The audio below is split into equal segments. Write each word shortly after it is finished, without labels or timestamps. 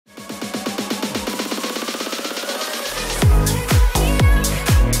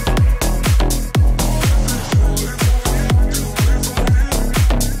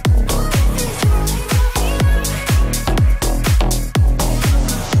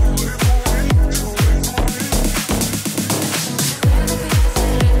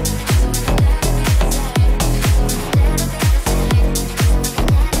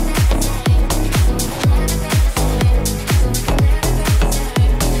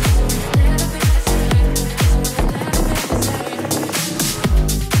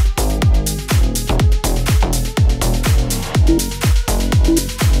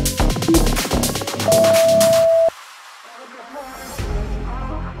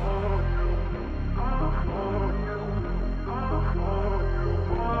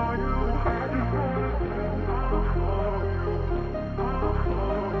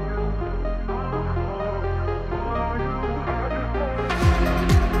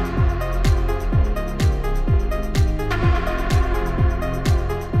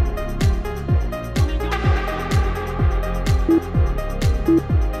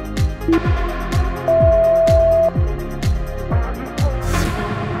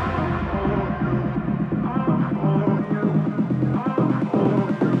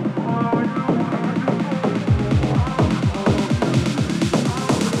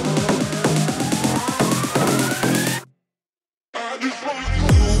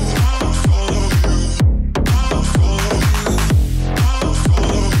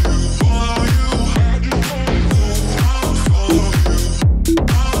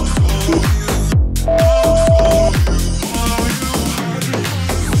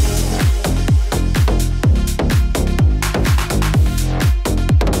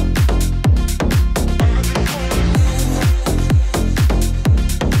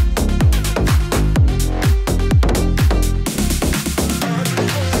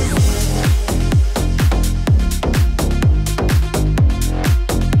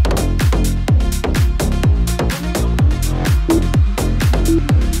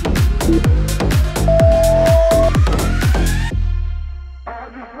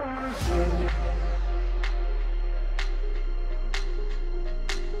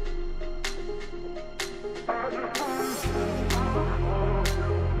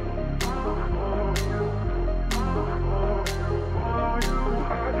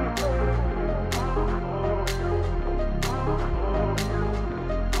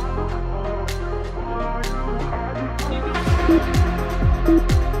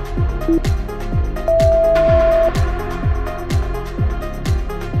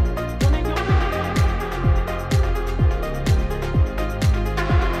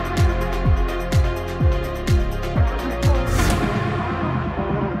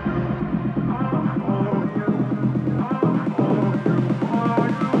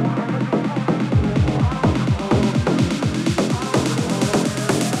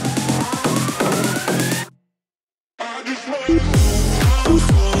I just want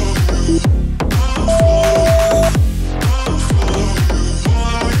you.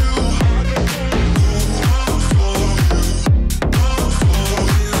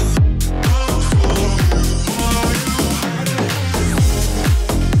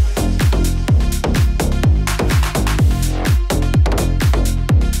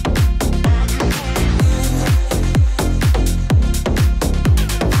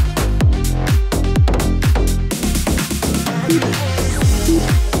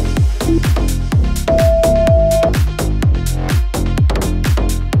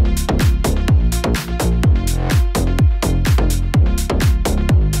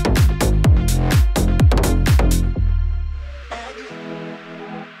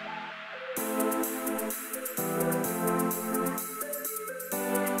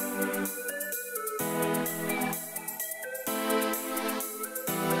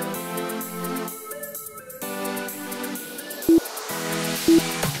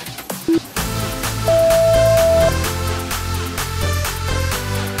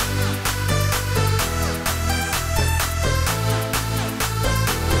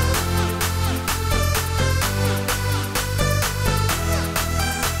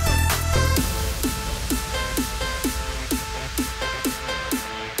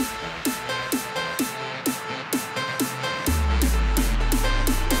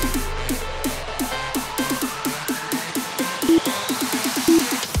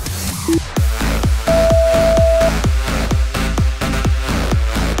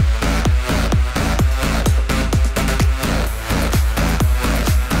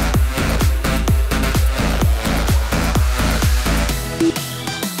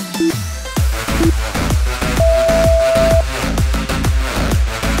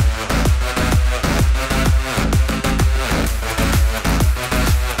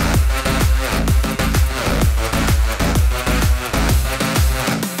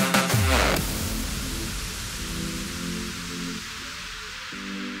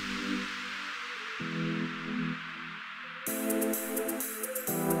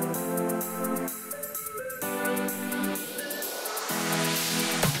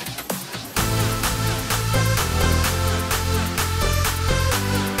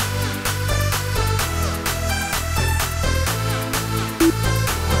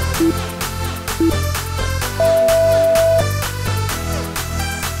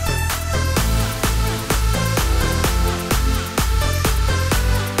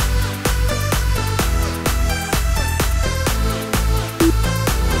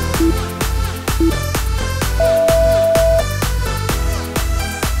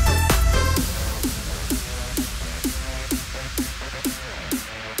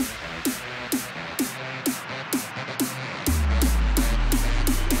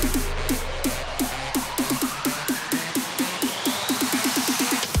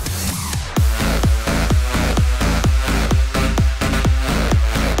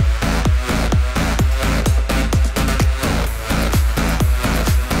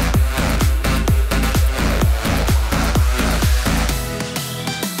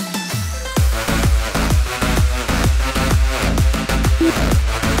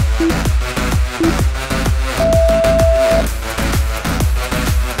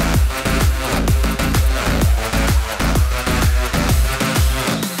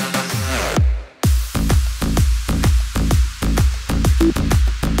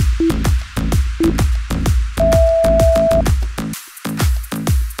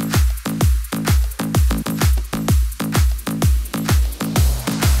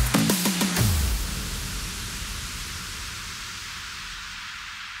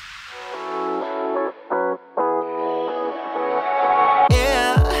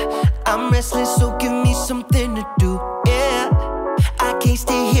 restless, so give me something to do, yeah. I can't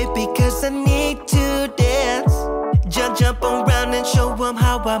stay here because I need to dance. Jump around and show them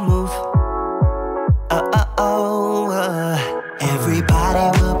how I move. Everybody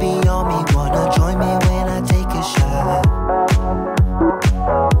will be on me, wanna join me when I take a shot.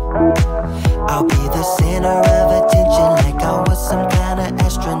 I'll be the center of attention like I was some kind of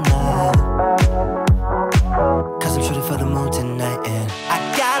astronaut. Cause I'm shooting for the moon tonight, and I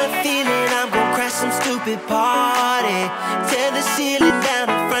got a feeling I'm gonna crash some stupid party. Tear the ceiling down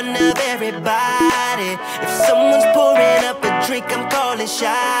in front of everybody. If someone's pouring up a drink, I'm calling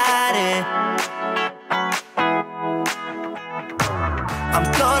shawty. I'm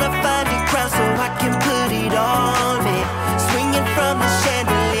gonna find a crowd so I can put it on me. Swinging from the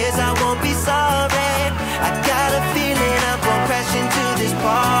chandeliers, I won't be sorry. I got a feeling I'm gonna crash into this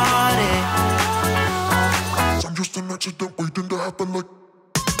party. I'm just an accident waiting to happen like.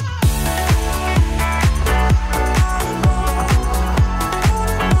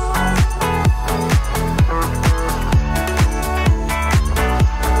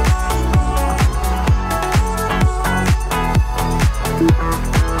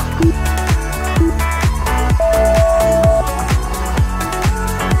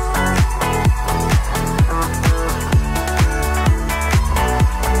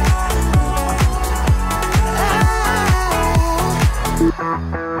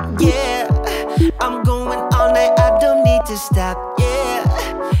 Yeah, I'm going all night, I don't need to stop. Yeah,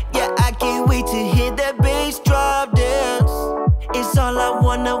 I can't wait to hear that bass drop dance. It's all I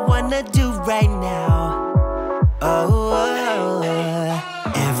wanna do right now.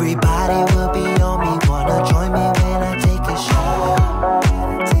 Everybody will be on me, wanna join me when I take a shot.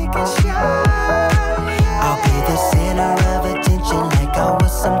 I'll be the center of attention like I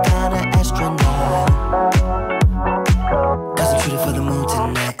was some kind of astronaut. Cause I'm shooting for the moon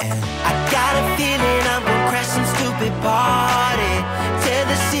tonight, and I got a feeling I'm gonna crash some stupid party. Tear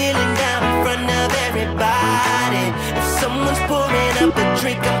the ceiling down in front of everybody. If someone's pouring up a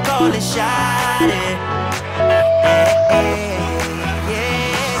drink, I'm calling shawty.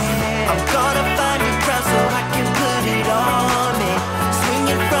 I'm gonna find a crowd so I can put it on me.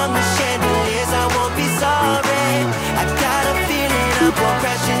 Swinging from the chandeliers, I won't be sorry. I got a feeling I'm gonna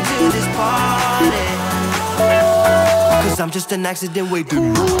crash into this party. Cause I'm just an accident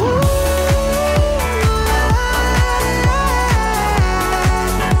waiting.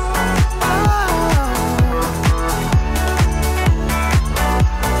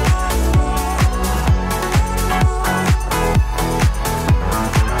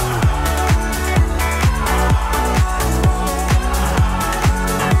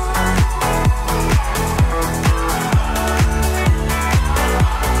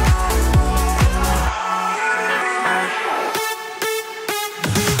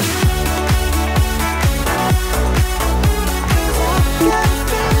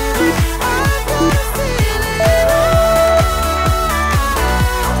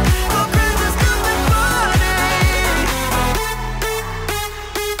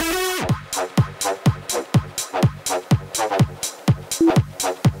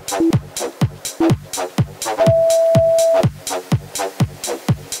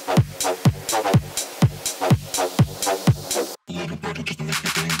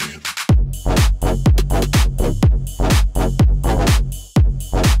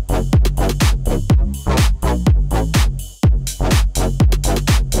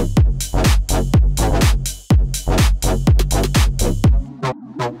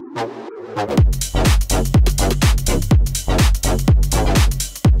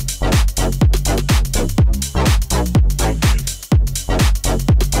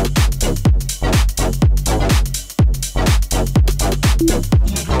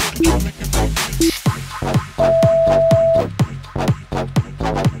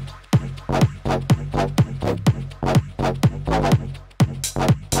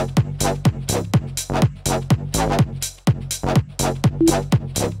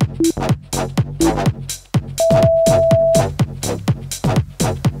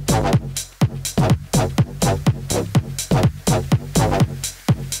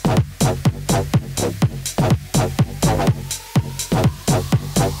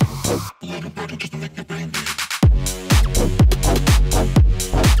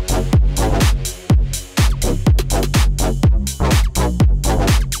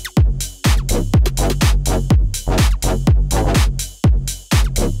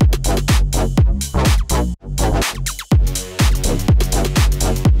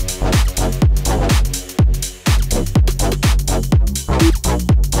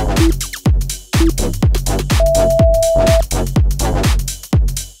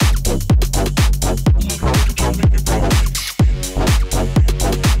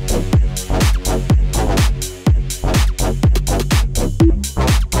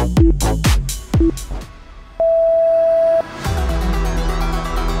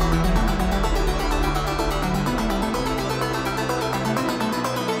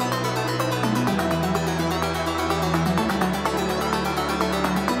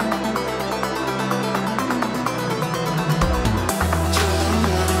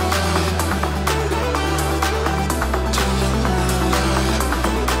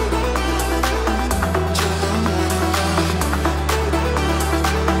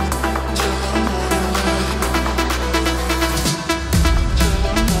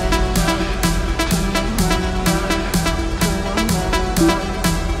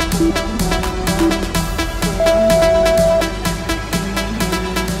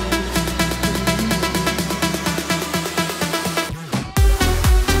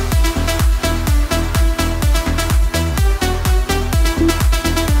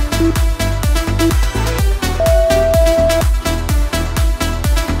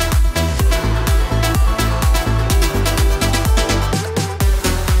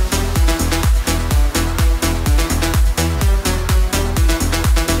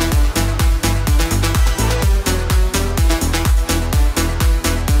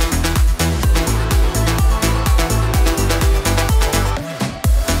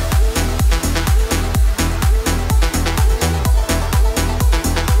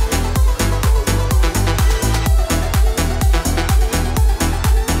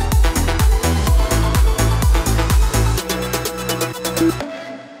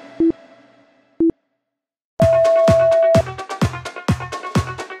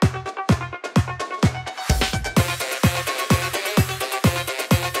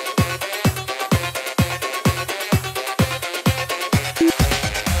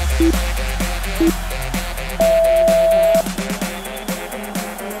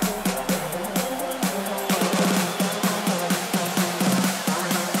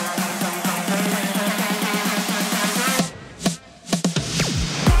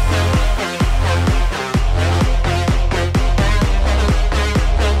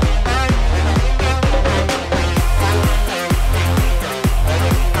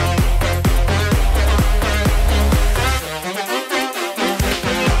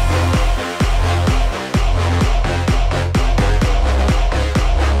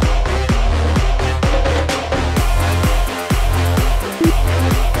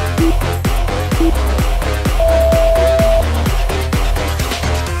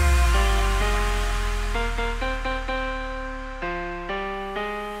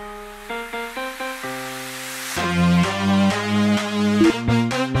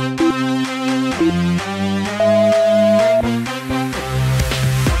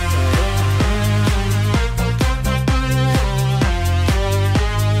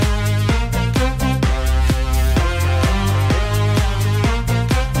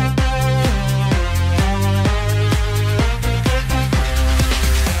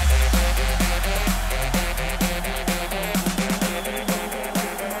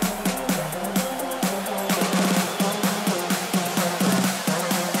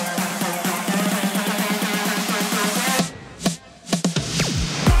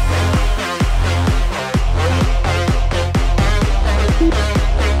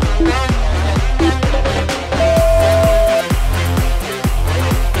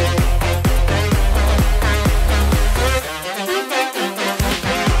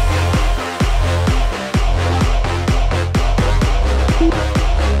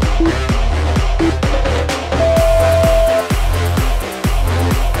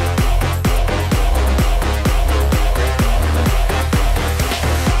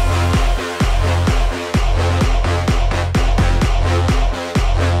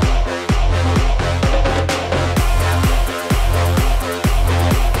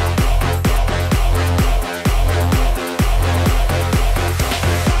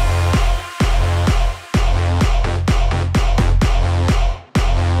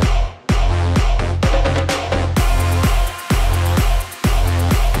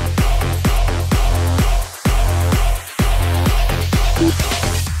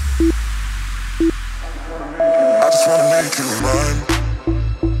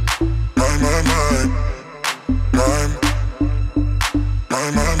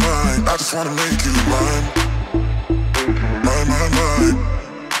 mine. I just wanna make you mine. Mine, mine, mine.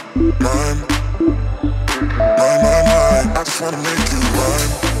 Mine. Mine, mine, mine. I just wanna make you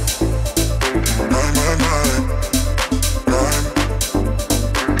mine. Mine, mine, mine. Mine.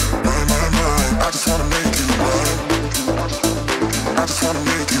 Mine, mine, mine. I just wanna make you mine. I just wanna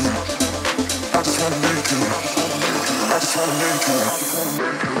make you. I just wanna make you. I just wanna make you.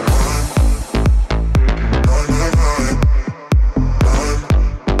 Mine. Mine, mine, mine. Mine.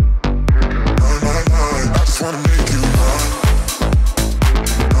 Mine, mine, mine. I just wanna make you mine.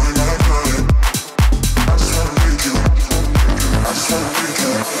 Mine, mine, mine. I just wanna make you. I just wanna make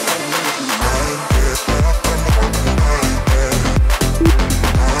you. Mine, yeah, mine, yeah.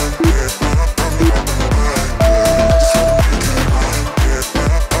 Mine, yeah, mine, yeah. I just wanna make you mine, yeah,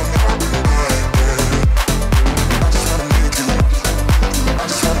 mine, yeah. I just wanna make you. I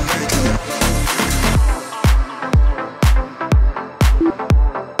just wanna make you.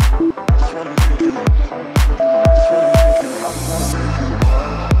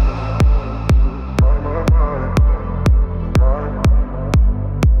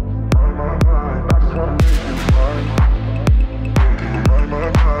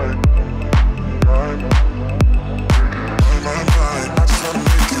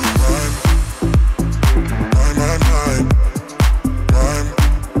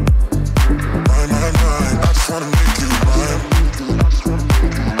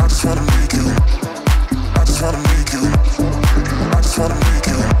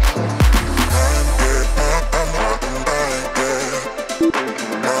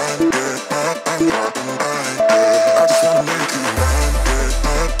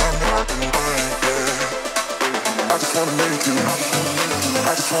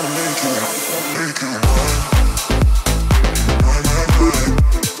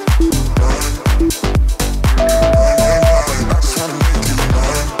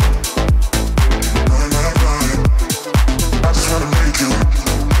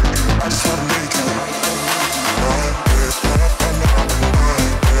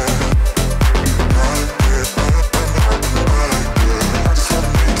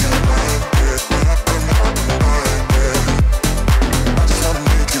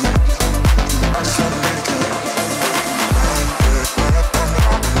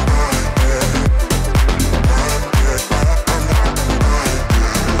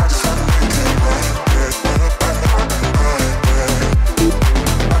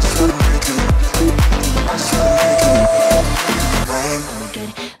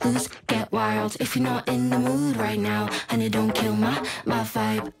 If you're not in the mood right now, honey, don't kill my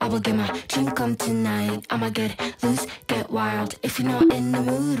vibe. I will get my drink on tonight. I'ma get loose, get wild. If you're not in the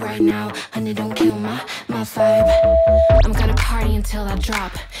mood right now, honey, don't kill my vibe. I'm gonna party until I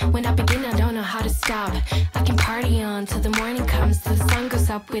drop. When I begin, I don't know how to stop. I can party on till the morning comes, till the sun goes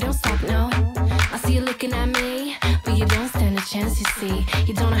up. We don't stop, no. I see you looking at me, but you don't stand a chance, you see.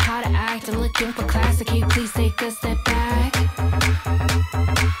 You don't know how to act. I'm looking for class. Can you please take a step back?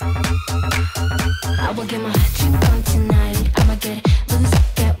 I will get my drink on tonight. I'ma get loose,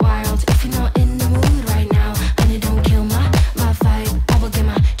 get wild. If you're not in the mood right now, honey, don't kill my vibe. I will get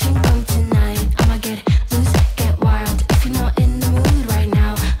my drink on tonight. I'ma get loose, get wild. If you're not in the mood right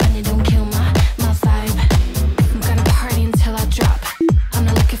now, honey, don't kill my vibe. I'm gonna party until I drop. I'm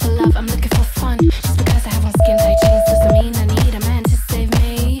not looking for love, I'm looking for fun. Just because I have on skin tight jeans doesn't mean I need a man to save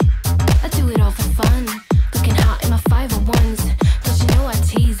me. I do it all for fun. Looking hot in my 501s. Don't you know I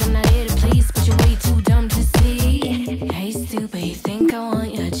tease? I'm not here to please, but you're way too dumb to see. Hey stupid, you think I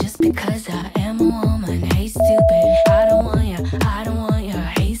want you just because I am a woman. Hey stupid, I don't want you, I don't want you.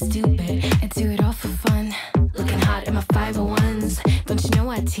 Hey stupid, I do it all for fun. Looking hot in my 501s. Don't you know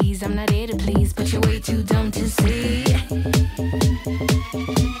I tease? I'm not here to please, but you're way too dumb to see.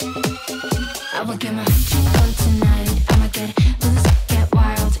 I will get my drink on tonight. I'ma get loose, get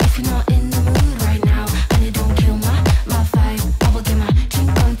wild. If you're not in the mood right now, honey, don't kill my vibe. I will get my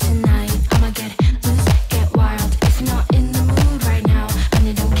drink on tonight. I'ma get loose, get wild. If you're not in the mood right now,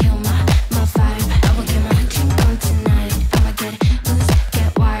 honey, don't kill my vibe. I will get my drink on tonight. I'ma get loose,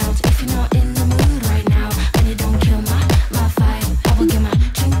 get wild. If you're not in the mood right now, honey, don't kill my vibe. I will get my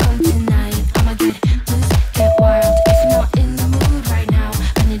drink on tonight. I'ma get loose, get wild. If you're not in the mood right now,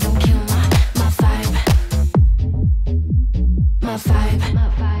 honey, don't kill my vibe. My vibe, my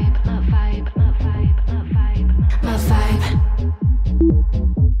vibe, my vibe, my vibe, my vibe, my vibe.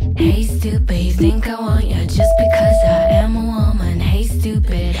 Hey stupid, you think I want you just because I am a woman. Hey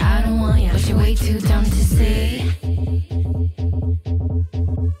stupid, I don't want you, but you're way too dumb to see.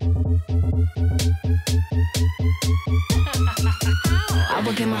 I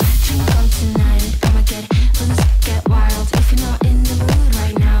will get my drink on tonight. I'ma get loose, get wild. If you're not in the mood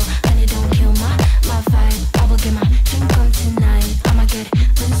right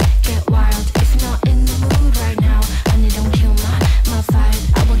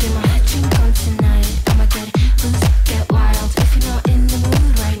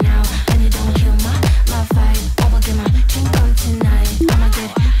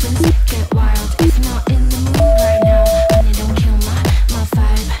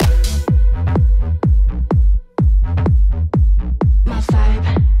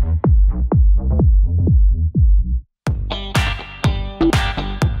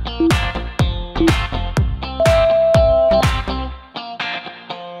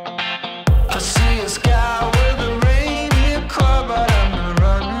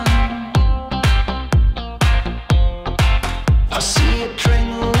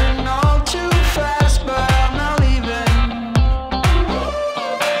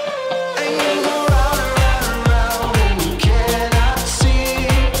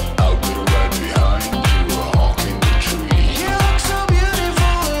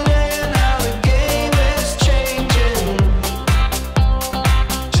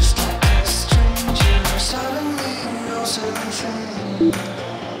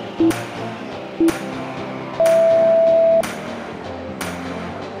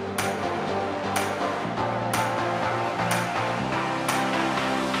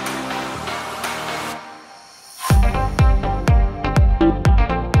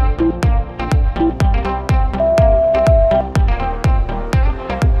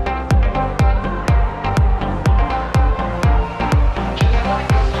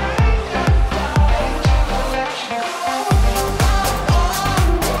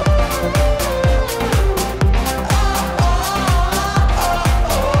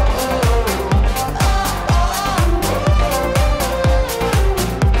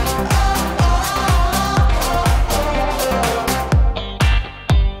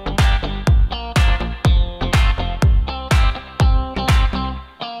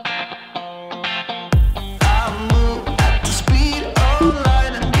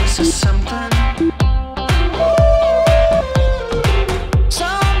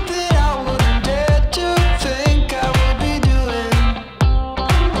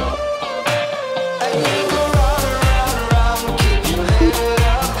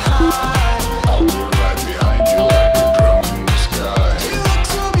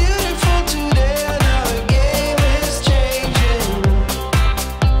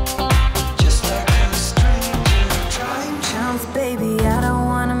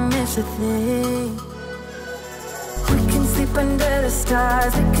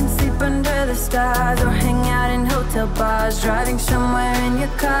Driving somewhere in your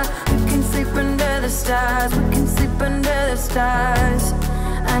car, we can sleep under the stars. We can sleep under the stars,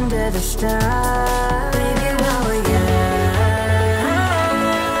 under the stars. Baby, while we're young, young,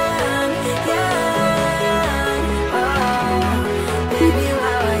 oh. Baby,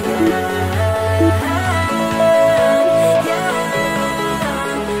 while we're young, young,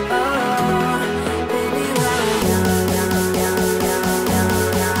 oh. Baby, while we're young, young, young, young, young, young, young.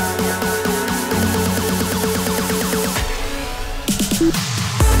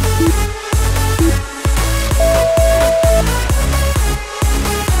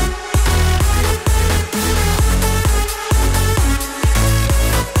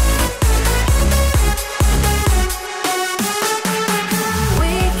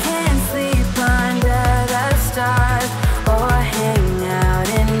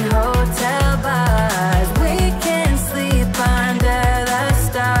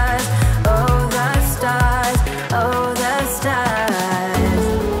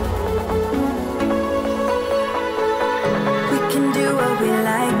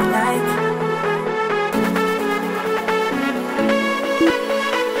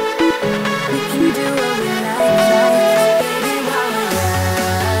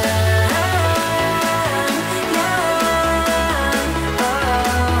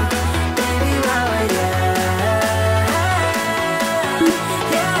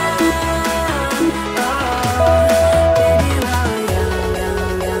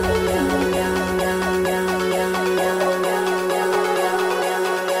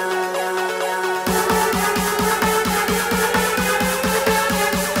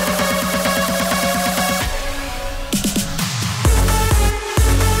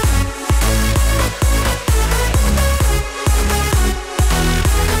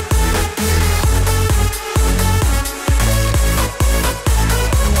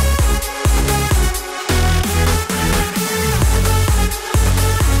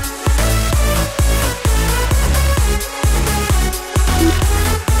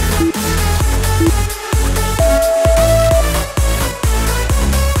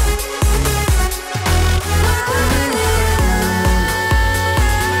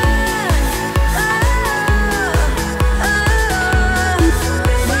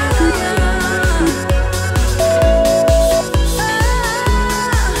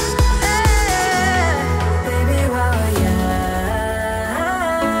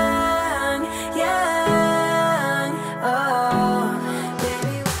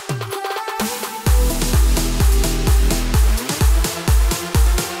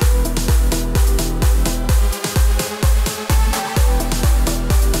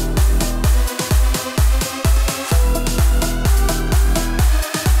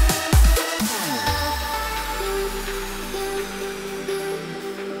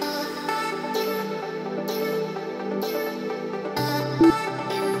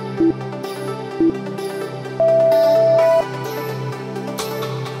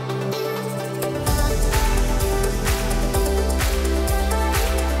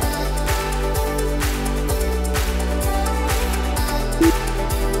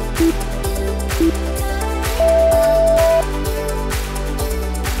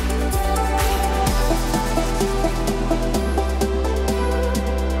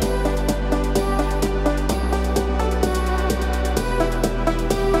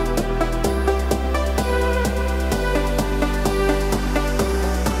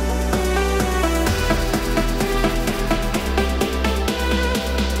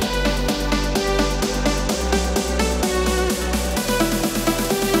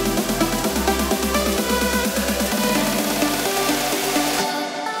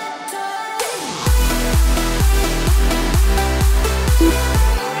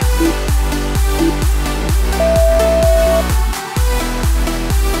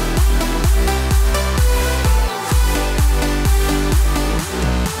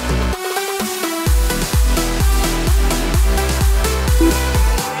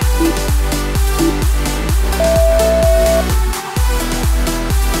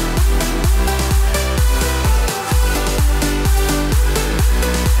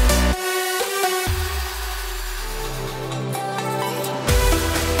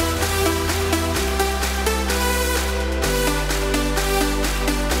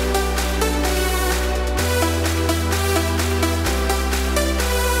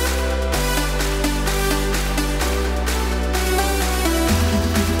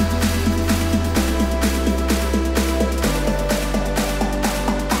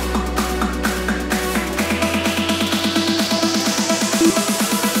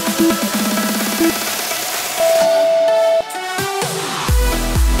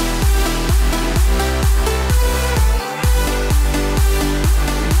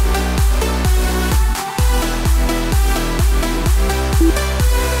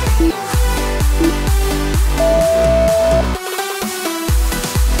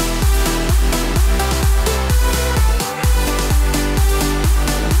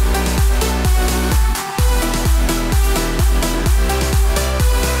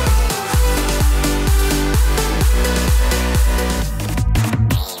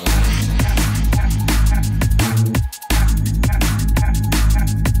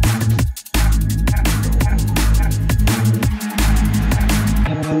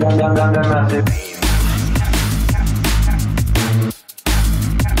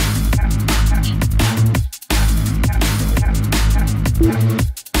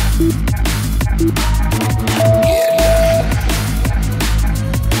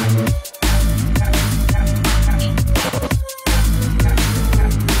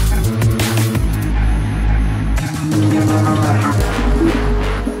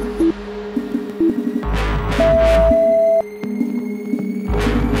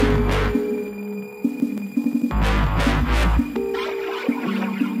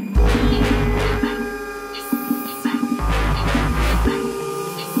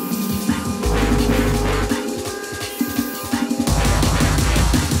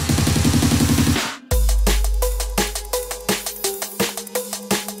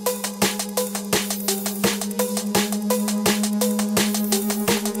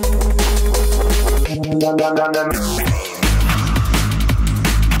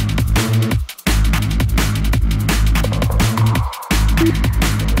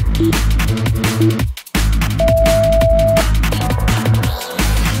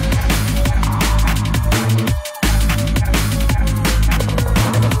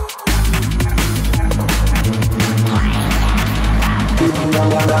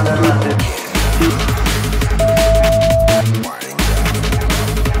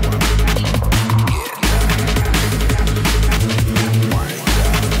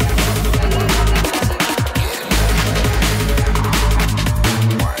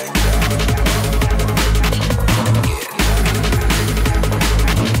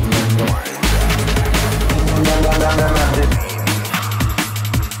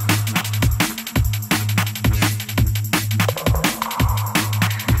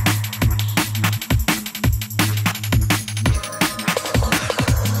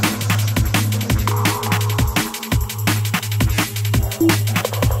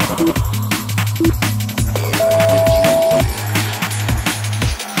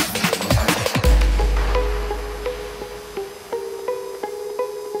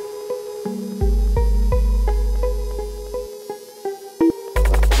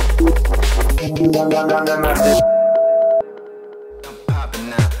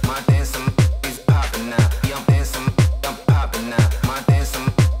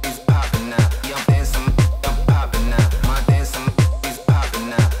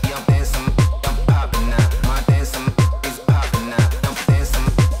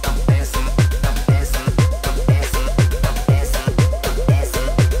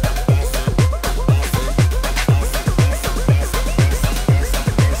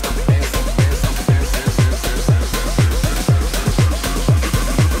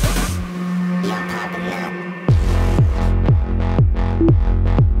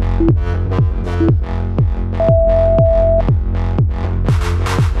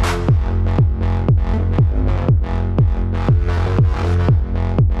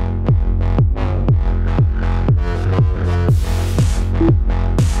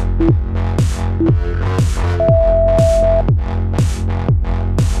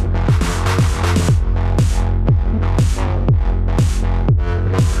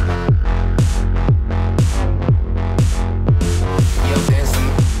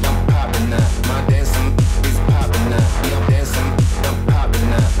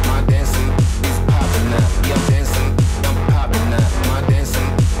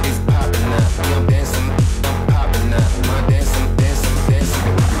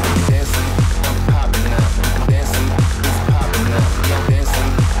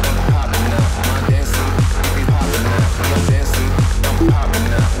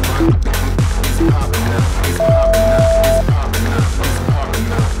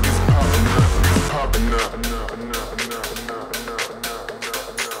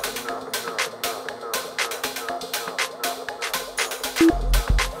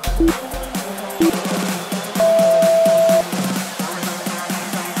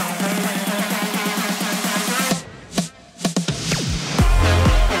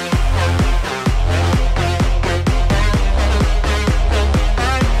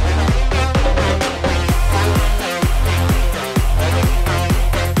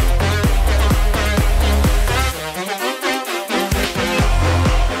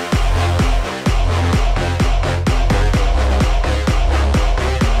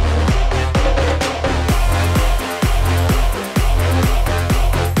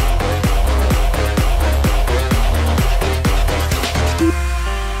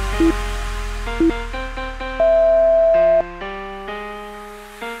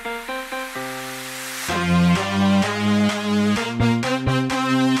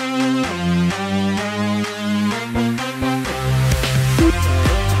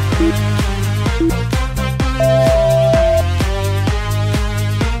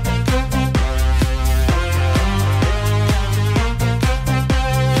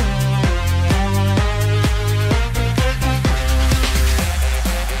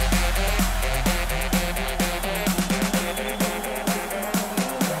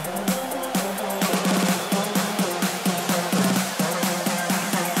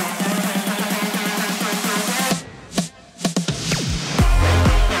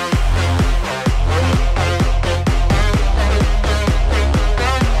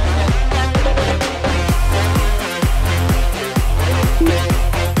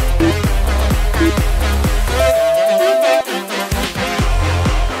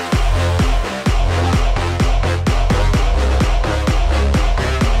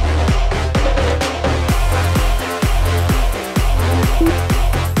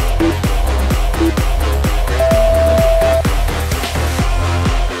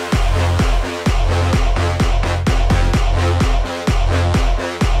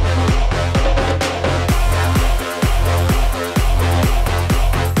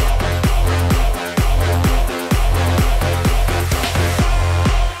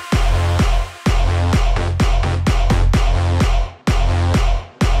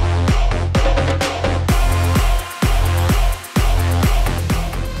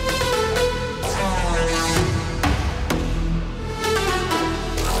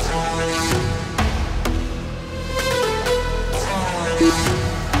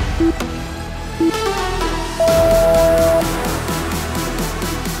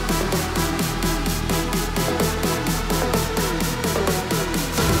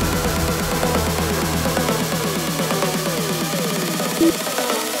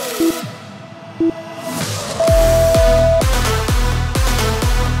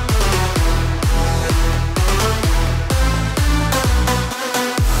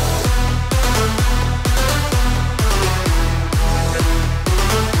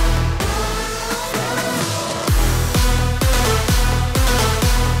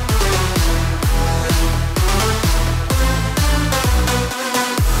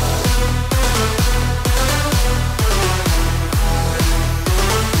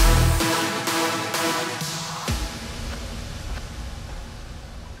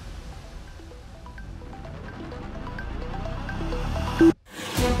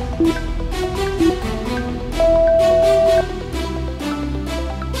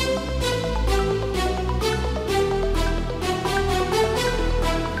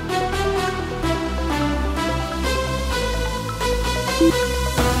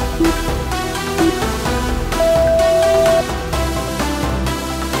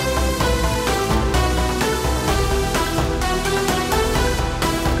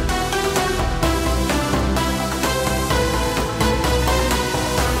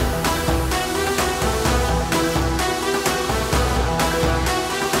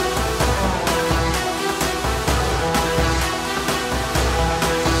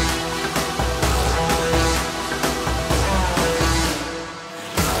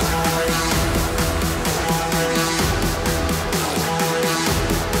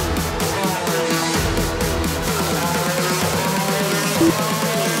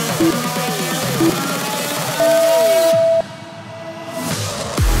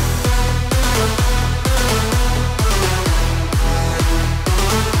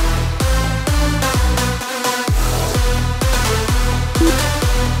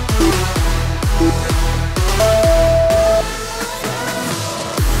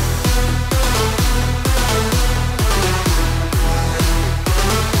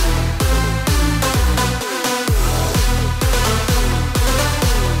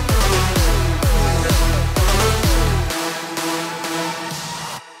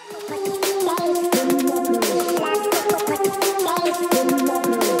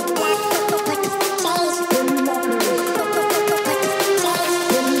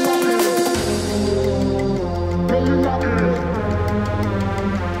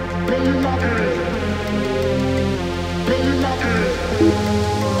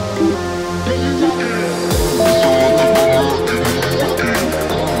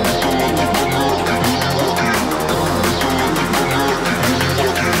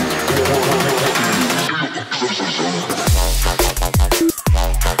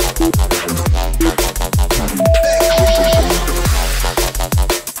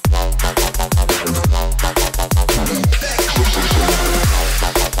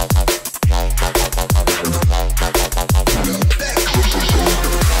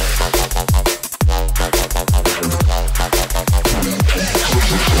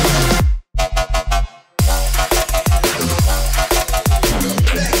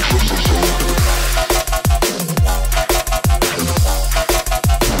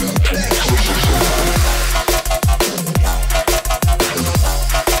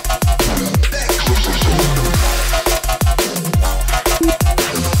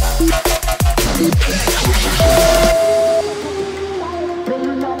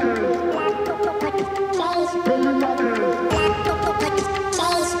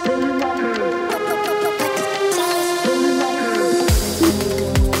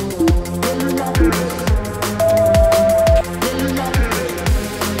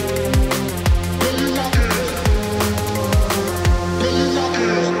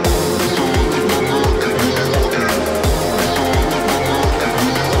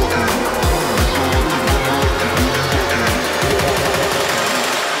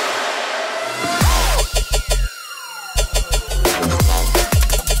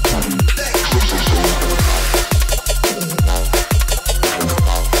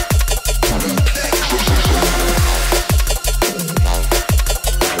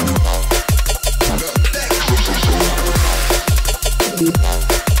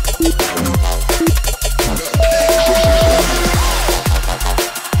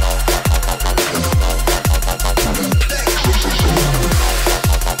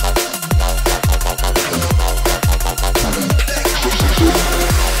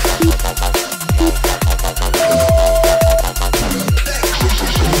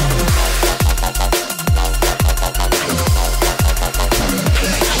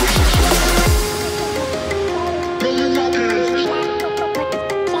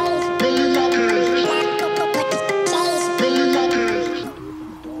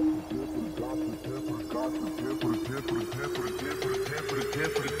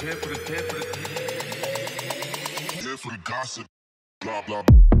 Here for the gossip, blah blah.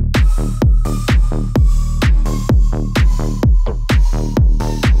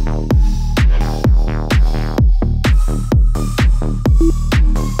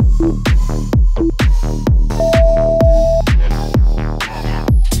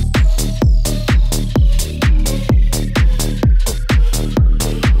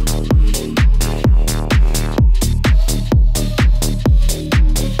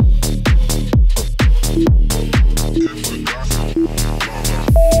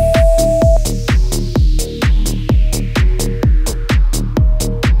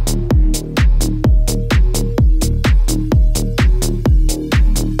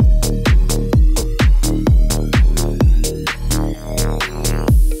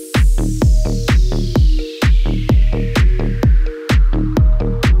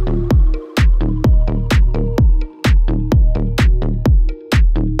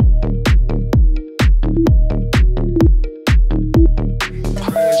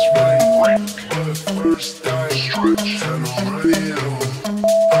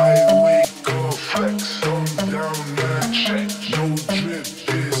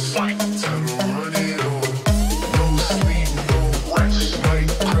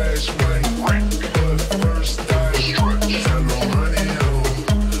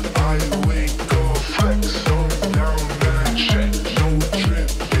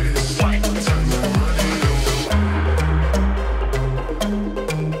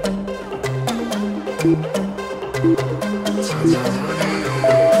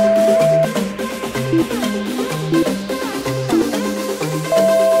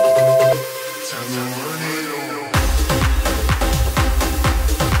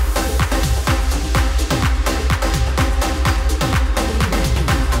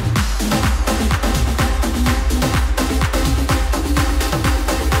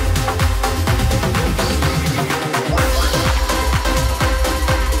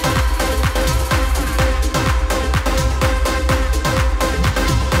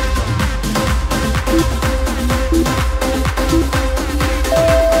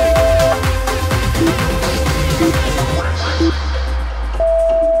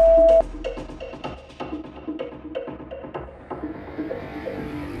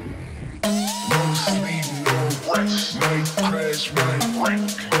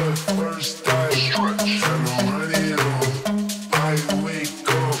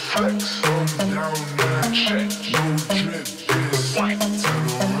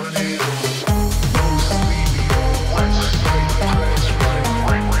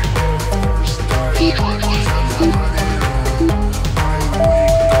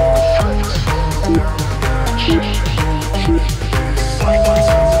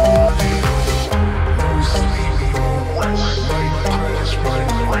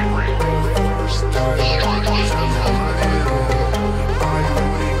 Right.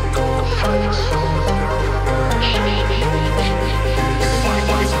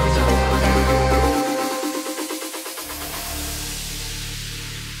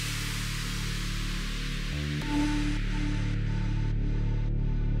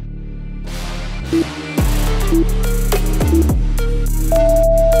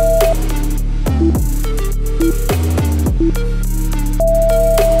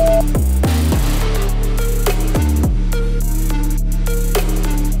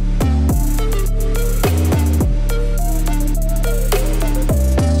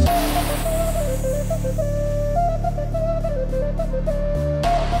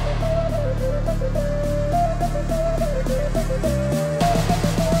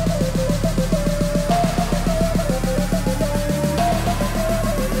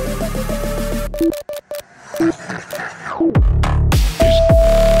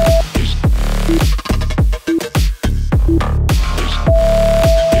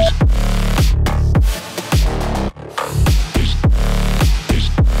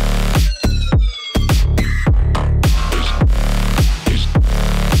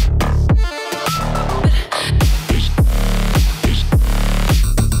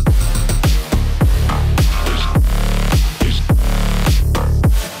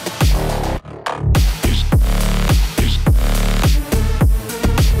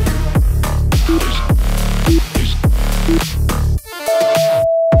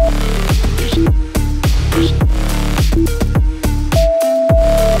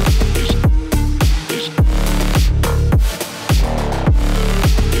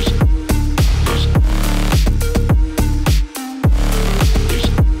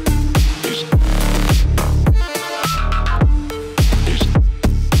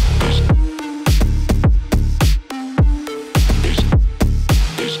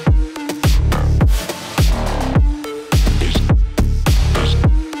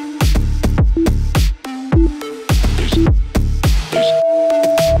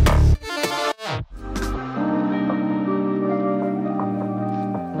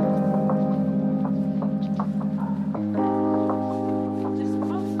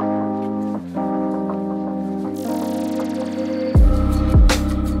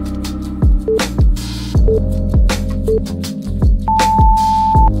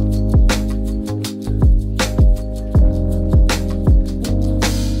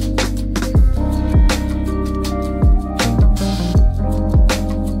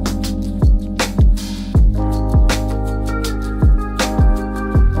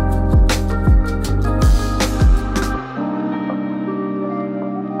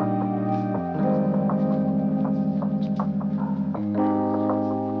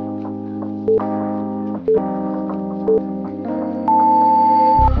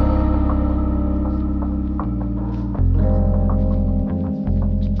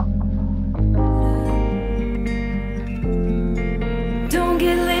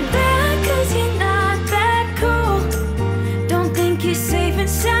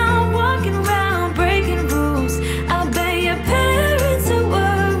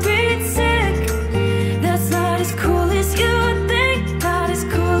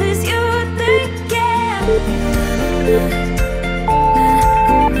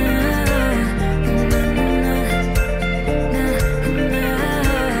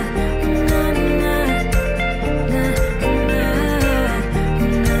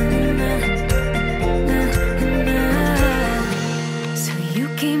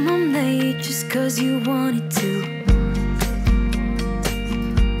 came home late just cause you wanted to.